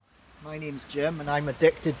My name's Jim and I'm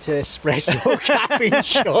addicted to espresso caffeine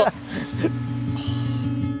shots.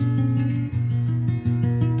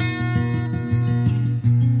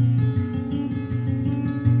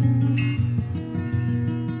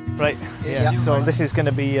 Right, yeah, so this is going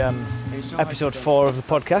to be episode 4 of the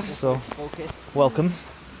podcast, so welcome.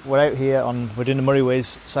 We're out here we're doing the Moray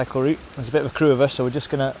Ways cycle route. There's a bit of a crew of us, so we're just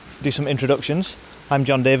going to do some introductions. I'm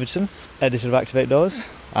John Davidson, editor of Activate Doors,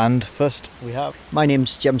 and first we have... My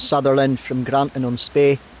name's Jim Sutherland from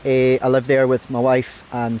Grantown-on-Spey. I live there with my wife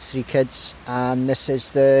and 3 kids, and this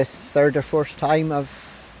is the 3rd or 4th time I've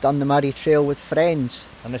done the Moray Trail with friends.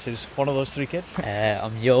 And this is one of those 3 kids?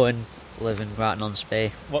 I'm Johan, live in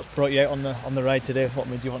Grantown-on-Spey. What's brought you out on the ride today? What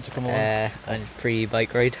made you want to come along? A free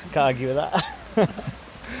bike ride. Can't argue with that.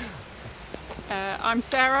 I'm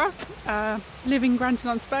Sarah, live in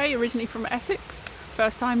Grantown-on-Spey, originally from Essex.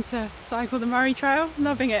 First time to cycle the Moray Trail,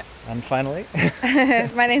 loving it. And finally...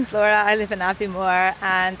 My name's Laura, I live in Aviemore,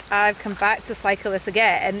 and I've come back to cycle this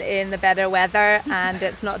again in the better weather and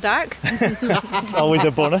it's not dark. It's always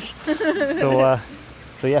a bonus.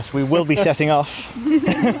 So yes, we will be setting off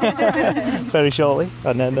very shortly,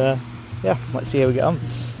 and then let's see how we get on.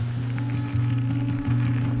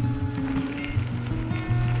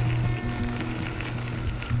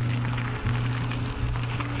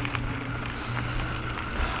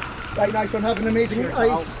 Right, nice one, have an amazing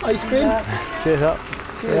ice cream. Cheers up.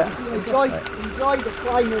 Cheers. Yeah. Enjoy the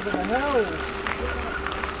climb over the hill.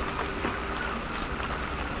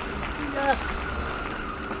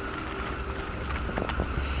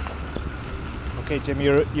 Okay, Jim,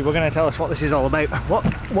 you were going to tell us what this is all about. What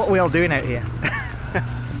are we all doing out here?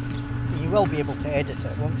 You will be able to edit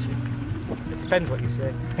it, won't you? It depends what you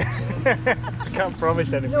say. I can't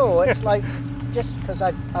promise anything. No, it's like, just because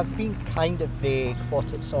I've been kind of vague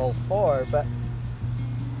what it's all for, but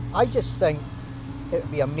I just think it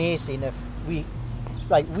would be amazing if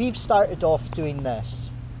we've started off doing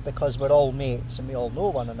this because we're all mates and we all know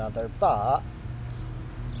one another, but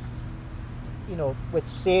you know, with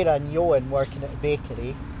Sarah and Johan working at a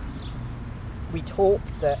bakery, we'd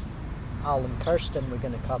hoped that Al and Kirsten were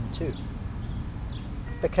going to come too,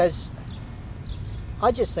 because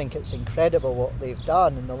I just think it's incredible what they've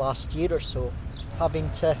done in the last year or so, having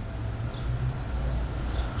to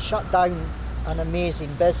shut down an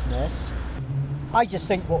amazing business. I just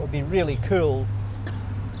think what would be really cool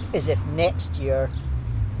is if next year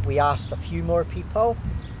we asked a few more people.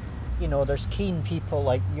 You know, there's keen people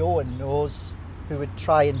like Johan knows who would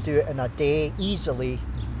try and do it in a day easily,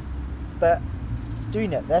 but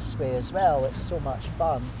doing it this way as well, it's so much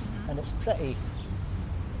fun and it's pretty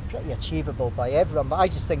achievable by everyone. But I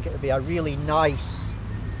just think it would be a really nice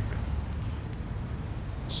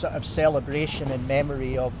sort of celebration in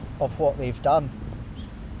memory of what they've done.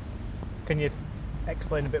 Can you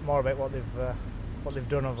explain a bit more about what they've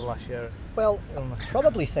done over the last year? Well, I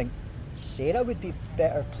probably think Sarah would be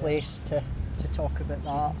better placed to talk about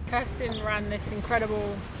that. Kirsten ran this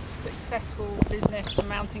incredible, successful business, the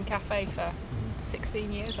Mountain Cafe, for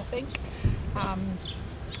 16 years, I think.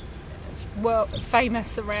 Well,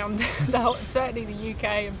 famous around certainly the UK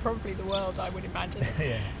and probably the world, I would imagine.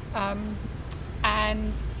 Yeah.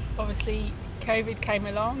 And obviously COVID came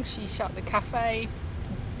along, she shut the cafe,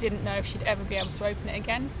 didn't know if she'd ever be able to open it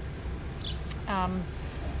again.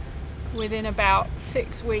 Within about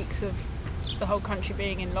 6 weeks of the whole country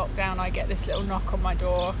being in lockdown, I get this little knock on my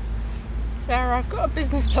door. Sarah, I've got a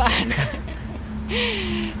business plan.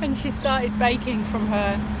 And she started baking from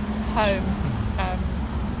her home.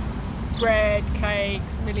 Bread,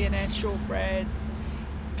 cakes, millionaire shortbread,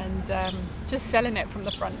 and just selling it from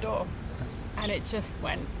the front door. And it just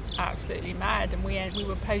went absolutely mad. And we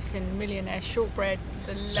were posting millionaire shortbread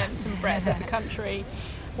the length and breadth of the country.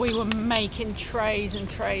 We were making trays and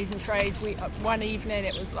trays and trays. One evening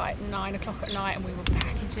it was like 9 o'clock at night and we were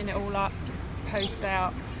packaging it all up to post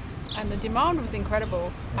out. And the demand was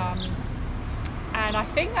incredible. And I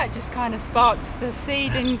think that just kind of sparked the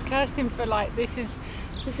seed in Kirsten for like, this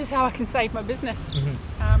is how I can save my business.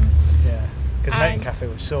 Mm-hmm. Yeah, because Mountain Cafe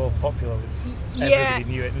was so popular, everybody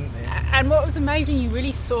knew it, didn't they? And what was amazing, you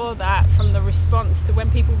really saw that from the response to when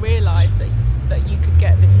people realised that you could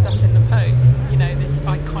get this stuff in the post, you know, this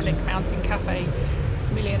iconic Mountain Cafe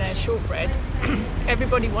millionaire shortbread.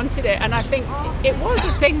 Everybody wanted it, and I think it was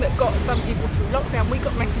a thing that got some people through lockdown. We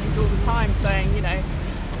got messages all the time saying, you know,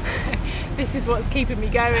 this is what's keeping me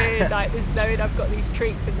going, like this, knowing I've got these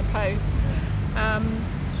treats in the post.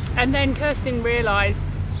 And then Kirsten realised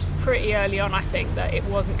pretty early on, I think, that it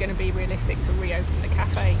wasn't going to be realistic to reopen the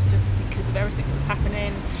cafe just because of everything that was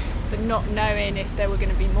happening, but not knowing if there were going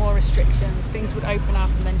to be more restrictions, things would open up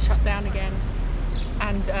and then shut down again.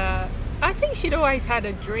 And I think she'd always had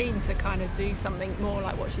a dream to kind of do something more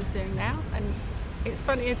like what she's doing now. And it's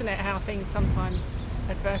funny, isn't it, how things sometimes,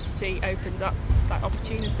 adversity opens up that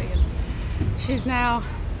opportunity. And she's now,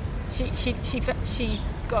 she's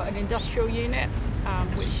got an industrial unit,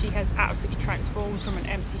 which she has absolutely transformed from an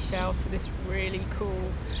empty shell to this really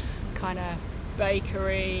cool kind of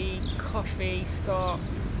bakery, coffee stop,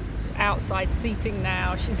 outside seating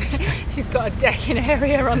now. She's got a decking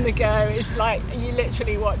area on the go. It's like you're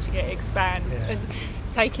literally watching it expand and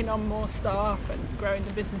taking on more staff and growing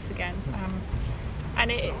the business again. And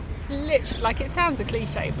it's literally, like, it sounds a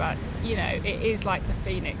cliche, but you know, it is like the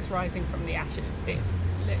phoenix rising from the ashes. It's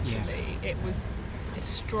literally, it was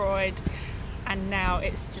destroyed, and now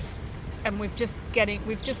it's just, and we've just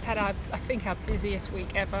had our busiest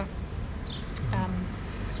week ever.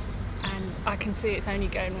 And I can see it's only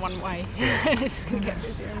going one way. It's just going to get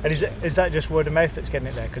busier. And is that just word of mouth that's getting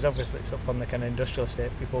it there? Because obviously it's up on the kind of industrial estate.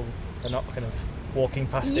 People are not kind of walking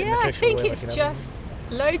past it in the traditional way. I think it's just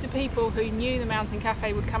loads of people who knew the Mountain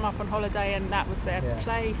Cafe would come up on holiday and that was their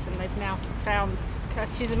place, and they've now found,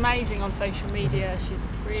 because she's amazing on social media. She's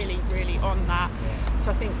really, really on that. So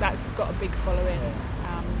I think that's got a big following.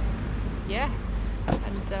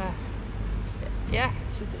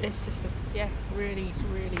 It's just really,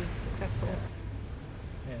 really successful.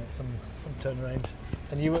 Yeah, some turnaround.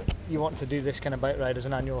 And you want to do this kind of bike ride as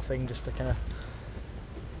an annual thing, just to kind of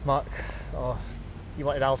mark, or you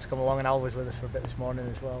wanted Al to come along, and Al was with us for a bit this morning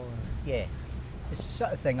as well. Yeah, it's the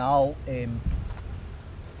sort of thing Al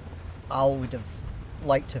would have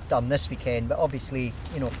liked to have done this weekend, but obviously,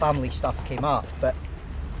 you know, family stuff came up. But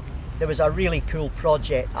there was a really cool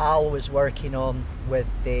project Al was working on with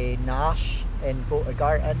the Nash in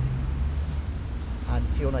Botagarton and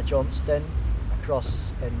Fiona Johnston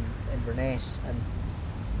across in Inverness,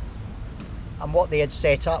 and what they had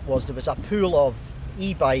set up was there was a pool of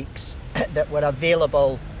e-bikes that were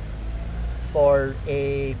available for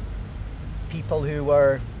people who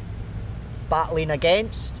were battling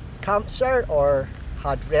against cancer or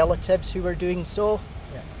had relatives who were doing so.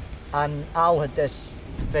 And Al had this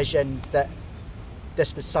vision that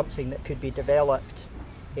this was something that could be developed,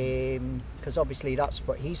 because obviously that's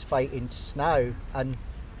what he's fighting just now, and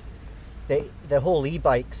the whole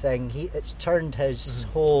e-bike thing, it's turned his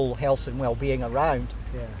whole health and well-being around,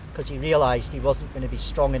 because he realised he wasn't going to be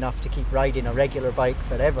strong enough to keep riding a regular bike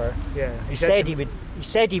forever. He said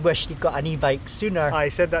he wished he'd got an e-bike sooner. He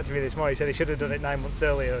said that to me this morning. He said he should have done it 9 months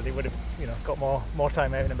earlier, and he would have, got more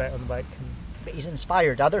time out and about on the bike. But he's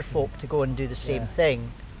inspired other folk to go and do the same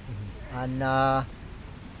thing. And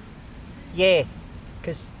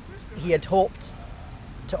because he had hoped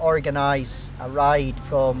to organise a ride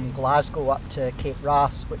from Glasgow up to Cape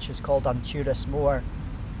Wrath, which is called Anturas Moor,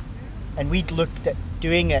 and we'd looked at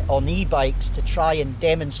doing it on e-bikes to try and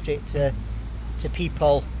demonstrate to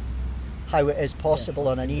people how it is possible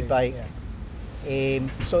on an e-bike.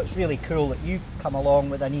 So it's really cool that you've come along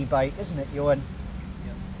with an e-bike, isn't it, Johan?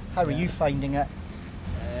 How are you finding it?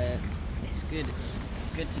 It's good. It's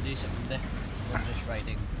good to do something different than just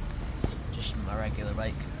riding just my regular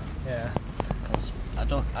bike. Because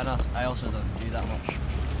I also don't do that much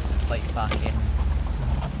bike packing.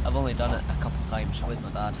 I've only done it a couple of times with my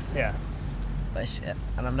dad. But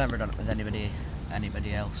and I've never done it with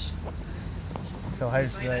anybody else. So how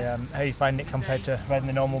you find it compared to riding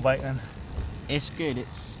the normal bike then? It's good.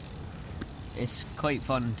 It's quite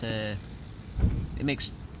fun to. It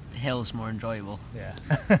makes hills more enjoyable.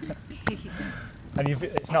 And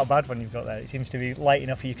it's not a bad one you've got there. It seems to be light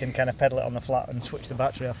enough you can kind of pedal it on the flat and switch the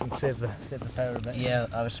battery off and save the power a bit. Yeah,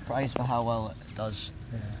 I was surprised by how well it does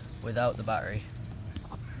without the battery.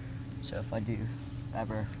 So if I do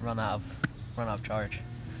ever run out of charge,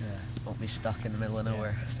 I won't be stuck in the middle of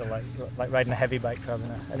nowhere. Still like riding a heavy bike rather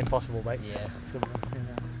than an impossible bike.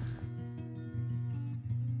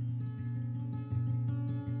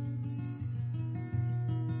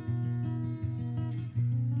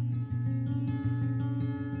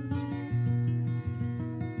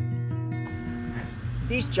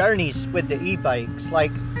 These journeys with the e-bikes,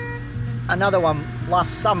 like another one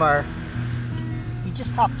last summer, you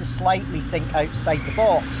just have to slightly think outside the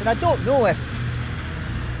box. And I don't know if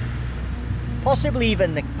possibly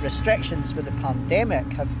even the restrictions with the pandemic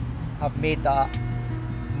have made that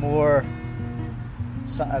more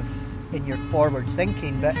sort of in your forward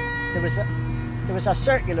thinking, but there was a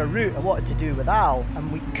circular route I wanted to do with Al,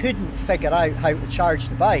 and we couldn't figure out how to charge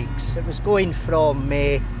the bikes. It was going from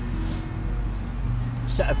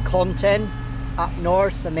sort of Contin up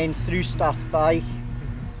north and then through Strathfai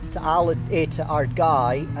to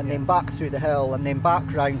Ardguy and then back through the hill and then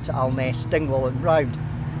back round to Alness, Dingwall and round.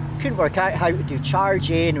 couldn't work out how to do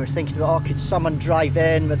charging. We were thinking about, could someone drive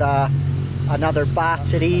in with another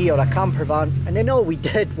battery or a camper van? And then all we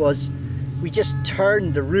did was we just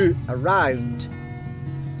turned the route around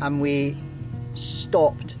and we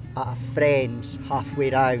stopped at a friend's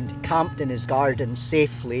halfway round, camped in his garden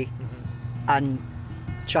safely, and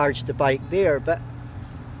charged the bike there. But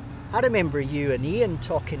I remember you and Ian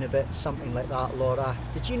talking about something like that, Laura.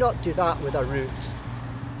 Did you not do that with a route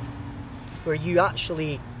where you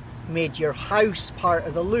actually made your house part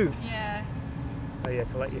of the loop? Yeah. Oh yeah,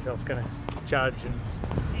 to let yourself kind of charge and...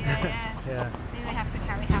 Yeah. Yeah. Then we have to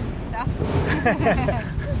carry half the stuff.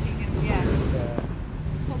 Yeah.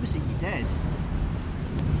 What was it you did?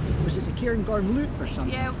 Was it the Cairngorm Loop or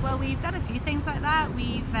something? Yeah, well, we've done a few things like that.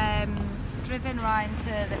 We've driven round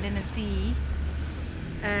to the Linn of Dee,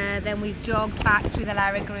 then we've jogged back through the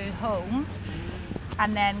Larrigrue home,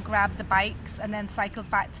 and then grabbed the bikes and then cycled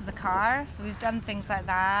back to the car. So we've done things like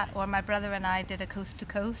that. Or my brother and I did a coast to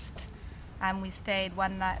coast, and we stayed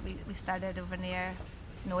one night. We started over near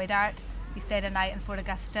Knoydart. We stayed a night in Fort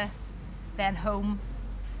Augustus, then home,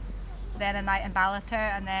 then a night in Ballater,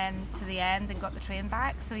 and then to the end and got the train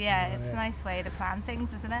back. So yeah, it's a nice way to plan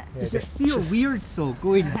things, isn't it? Does it feel weird though,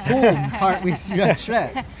 going home partway through a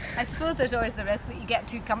trip? I suppose there's always the risk that you get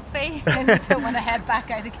too comfy and you don't want to head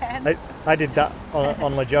back out again. I did that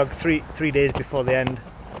on La Jog three days before the end,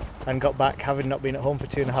 and got back having not been at home for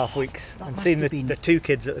 2.5 weeks, and seeing the two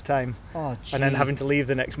kids at the time, and then having to leave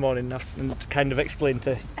the next morning and kind of explain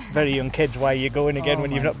to very young kids why you're going again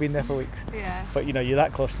when you've not been there for weeks. Yeah. But you know, you're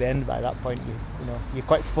that close to the end by that point. You know, you're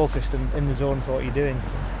quite focused and in the zone for what you're doing.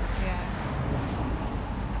 So. Yeah.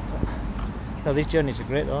 No, these journeys are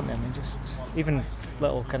great, though, aren't they? I mean, just even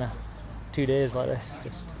little kind of 2 days like this,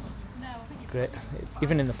 just great.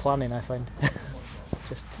 Even in the planning, I find.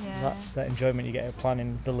 Just that enjoyment you get out of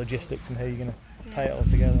planning the logistics and how you're going to tie it all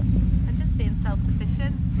together. And just being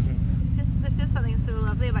self-sufficient. There's just something so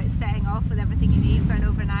lovely about setting off with everything you need for an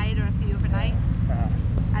overnight or a few overnights,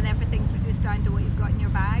 and everything's reduced down to what you've got in your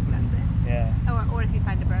bag. That's it. Yeah. Or if you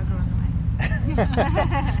find a burger on the way.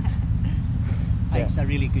 I think it's a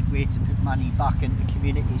really good way to put money back into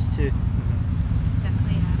communities too.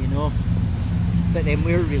 Definitely. Yeah. You know. But then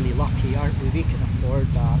we're really lucky, aren't we? We can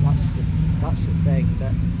afford that. That's the thing.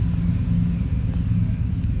 But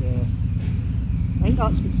yeah, I think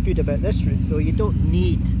that's what's good about this route, though. You don't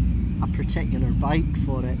need a particular bike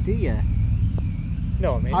for it, do you?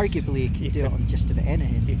 No, I mean, arguably you could do it on just about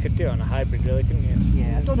anything. You could do it on a hybrid, really, couldn't you?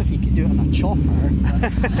 Yeah, I don't know if you could do it on a chopper.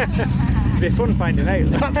 It'd be fun finding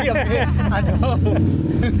out. I know.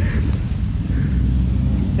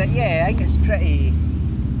 But yeah, I think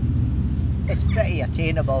it's pretty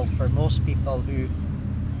attainable for most people who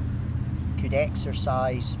could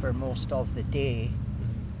exercise for most of the day.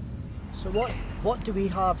 So what do we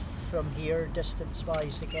have from here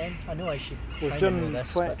distance-wise again? I know I should We've done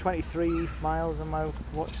this, 23 miles on my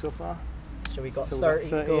watch so far. So we got 30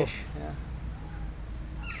 to go. Yeah.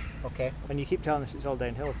 Okay. And you keep telling us it's all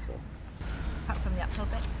downhill, so. Apart from the uphill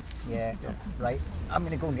bits. Yeah. Right. I'm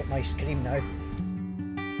going to go and get my ice cream now.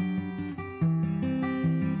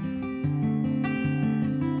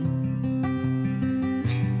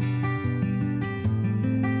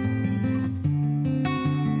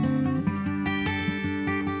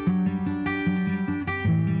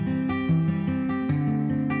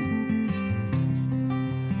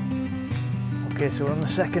 Okay, so we're on the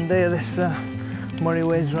second day of this Moray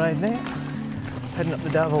Ways ride now, heading up the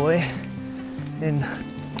Darvel Way in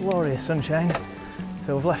glorious sunshine.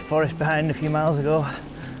 So we've left Forest behind a few miles ago,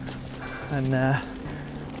 and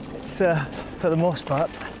it's for the most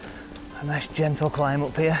part a nice gentle climb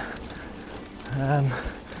up here.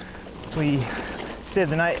 We stayed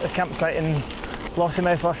the night at the campsite in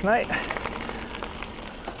Lossiemouth last night.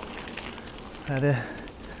 Had a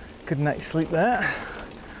good night's sleep there.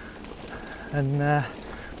 And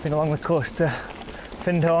been along the coast to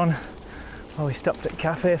Findhorn, where we stopped at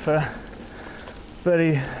cafe for a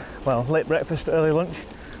very late breakfast, early lunch,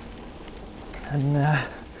 and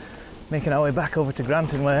making our way back over to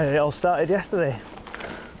Granton, where it all started yesterday.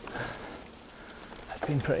 It's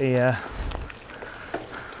been pretty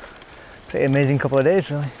amazing couple of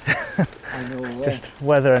days, really. I know. Just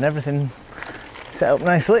weather and everything set up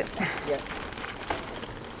nicely. Yeah.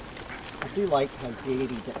 I do like how varied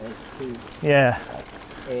it is too. Yeah.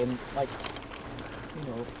 Like, you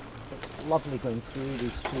know, it's lovely going through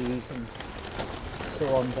these trees and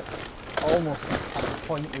so on, but almost at the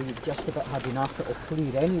point where you've just about had enough, it'll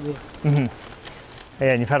clear anyway. Mm-hmm.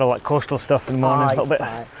 Yeah, and you've had all that coastal stuff in the morning, a little bit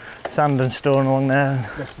of sand and stone along there.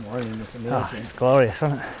 This morning was amazing. Oh, it's glorious,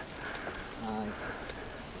 wasn't it? Aye.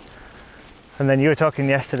 And then you were talking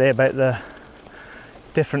yesterday about the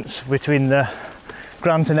difference between the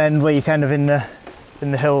Granton end where you're kind of in the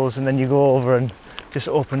hills, and then you go over and just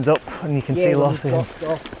opens up and you can see Lothian.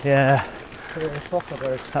 Yeah.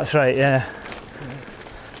 That's right, yeah.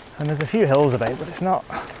 And there's a few hills about, but it's not,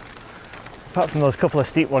 apart from those couple of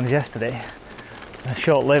steep ones yesterday, they're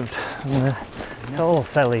short-lived, and it's all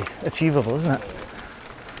fairly achievable, isn't it?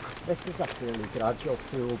 This is a fairly gradual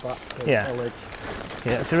pull back to the village.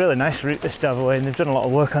 Yeah, it's a really nice route, this Davaway, and they've done a lot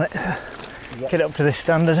of work on it to get it up to this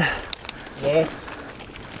standard. Yes.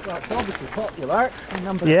 Well, it's obviously popular. The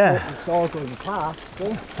number of people we saw going past.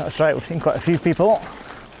 That's right, we've seen quite a few people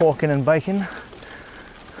walking and biking. A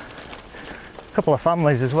couple of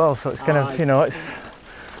families as well, so it's kind of, it's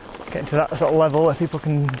getting to that sort of level where people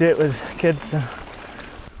can do it with kids.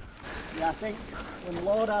 Yeah, I think when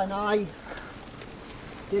Laura and I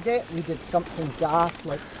did it, we did something daft,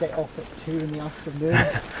 like set off at 2 in the afternoon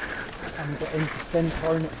and got into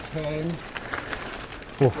Findhorn at 10.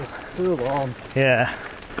 It was full on. Yeah.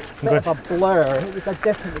 Bit of a blur. It was a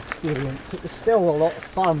different experience. It was still a lot of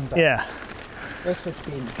fun, but this has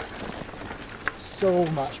been so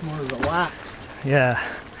much more relaxed. Yeah.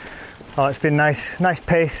 Oh, it's been nice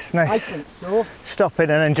pace, nice. I think so. Stopping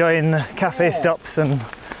and enjoying the cafe stops and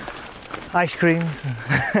ice creams.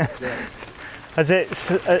 Has it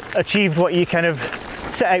achieved what you kind of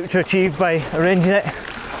set out to achieve by arranging it?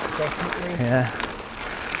 Definitely. Yeah.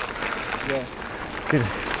 Yes. Good.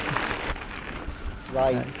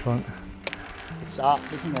 Right. Excellent. It's up,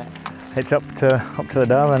 isn't it? It's up to the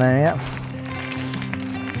Darwin now, yeah.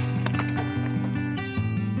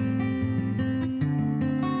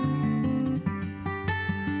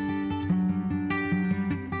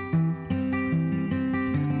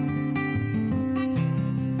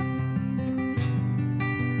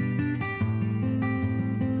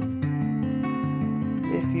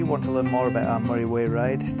 If you want to learn more about our Murray Way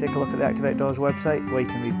ride, take a look at the Active Outdoors website where you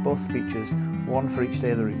can read both features, one for each day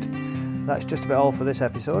of the route. That's just about all for this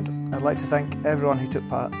episode. I'd like to thank everyone who took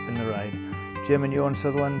part in the ride. Jim and Joan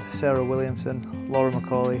Sutherland, Sarah Williamson, Laura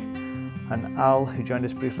McCauley, and Al, who joined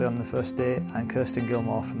us briefly on the first day, and Kirsten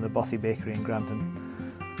Gilmore from the Bothy Bakery in Granton.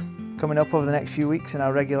 Coming up over the next few weeks in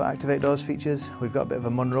our regular Active Outdoors features, we've got a bit of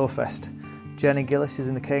a Munro Fest. Jenny Gillis is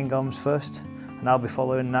in the Cairngorms first, and I'll be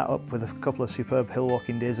following that up with a couple of superb hill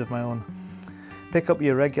walking days of my own. Pick up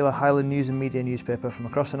your regular Highland News and Media newspaper from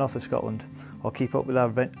across the north of Scotland, or keep up with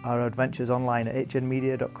our adventures online at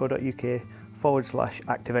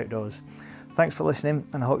hnmedia.co.uk/Active Outdoors. Thanks for listening,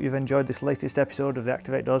 and I hope you've enjoyed this latest episode of the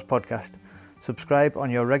Active Outdoors podcast. Subscribe on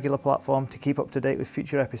your regular platform to keep up to date with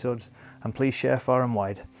future episodes, and please share far and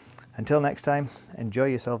wide. Until next time, enjoy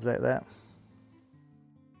yourselves out there.